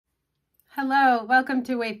Hello, welcome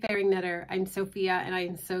to Wayfaring Knitter. I'm Sophia and I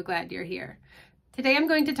am so glad you're here. Today I'm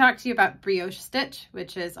going to talk to you about brioche stitch,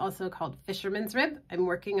 which is also called fisherman's rib. I'm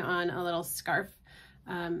working on a little scarf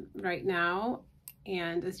right now,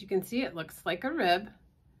 and as you can see, it looks like a rib.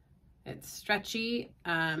 It's stretchy,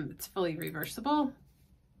 it's fully reversible,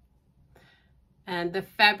 and the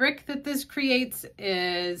fabric that this creates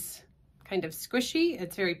is kind of squishy.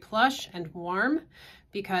 It's very plush and warm,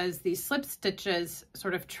 because these slip stitches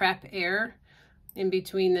sort of trap air in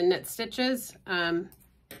between the knit stitches.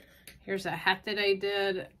 Here's a hat that I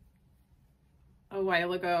did a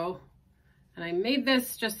while ago, and I made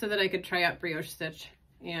this just so that I could try out brioche stitch,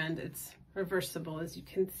 and it's reversible, as you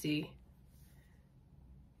can see.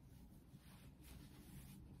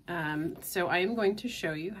 So I am going to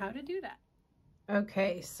show you how to do that.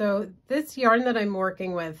 Okay, so this yarn that I'm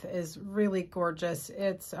working with is really gorgeous.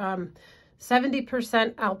 It's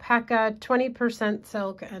 70% alpaca, 20%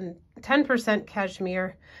 silk, and 10%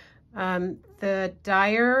 cashmere. The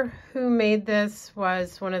dyer who made this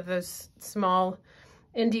was one of those small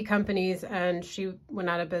indie companies, and she went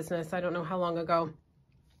out of business I don't know how long ago.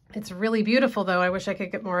 It's really beautiful though. I wish I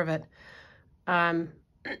could get more of it.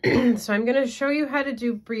 So I'm going to show you how to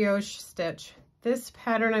do brioche stitch. This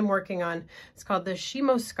pattern I'm working on is called the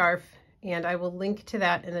Shimo scarf, and I will link to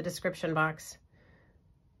that in the description box.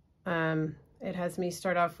 It has me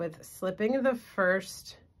start off with slipping the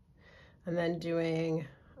first and then doing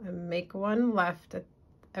a make one left at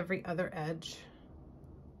every other edge.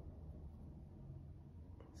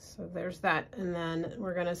 So there's that. And then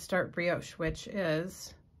we're going to start brioche, which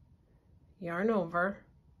is yarn over,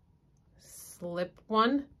 slip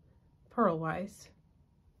one purlwise,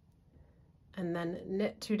 and then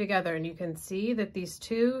knit two together. And you can see that these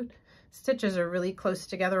two stitches are really close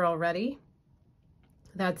together already.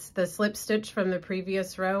 That's the slip stitch from the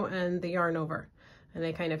previous row and the yarn over, and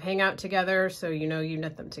they kind of hang out together, so you know you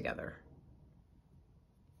knit them together.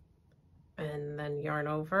 And then yarn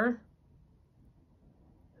over,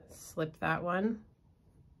 slip that one,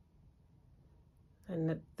 and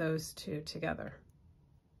knit those two together.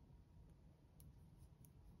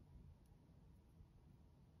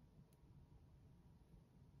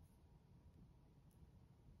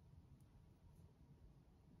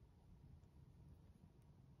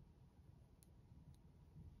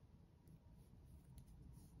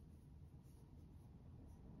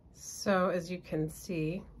 So as you can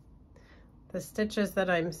see, the stitches that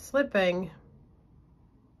I'm slipping,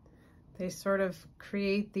 they sort of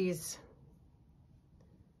create these,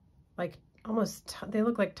 like almost, they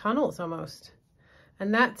look like tunnels almost.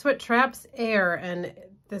 And that's what traps air, and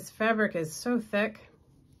this fabric is so thick.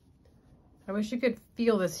 I wish you could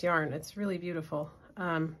feel this yarn. It's really beautiful.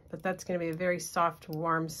 But that's going to be a very soft,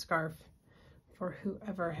 warm scarf for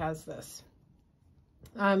whoever has this.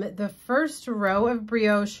 The first row of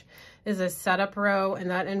brioche is a setup row, and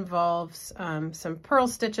that involves some purl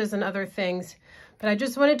stitches and other things, but I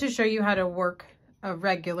just wanted to show you how to work a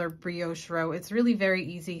regular brioche row. It's really very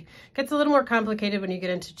easy. It gets a little more complicated when you get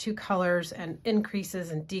into two colors and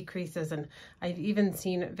increases and decreases, and I've even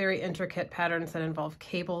seen very intricate patterns that involve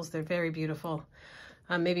cables. They're very beautiful.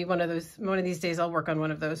 Maybe one of these days I'll work on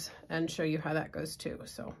one of those and show you how that goes too.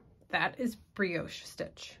 So that is brioche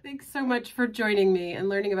stitch. Thanks so much for joining me and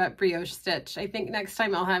learning about brioche stitch. I think next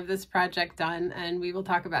time I'll have this project done and we will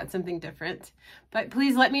talk about something different. But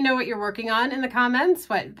please let me know what you're working on in the comments,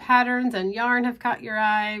 what patterns and yarn have caught your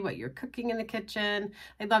eye, what you're cooking in the kitchen.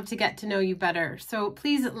 I'd love to get to know you better. So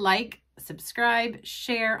please like, subscribe,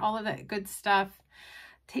 share, all of that good stuff.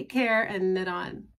 Take care and knit on.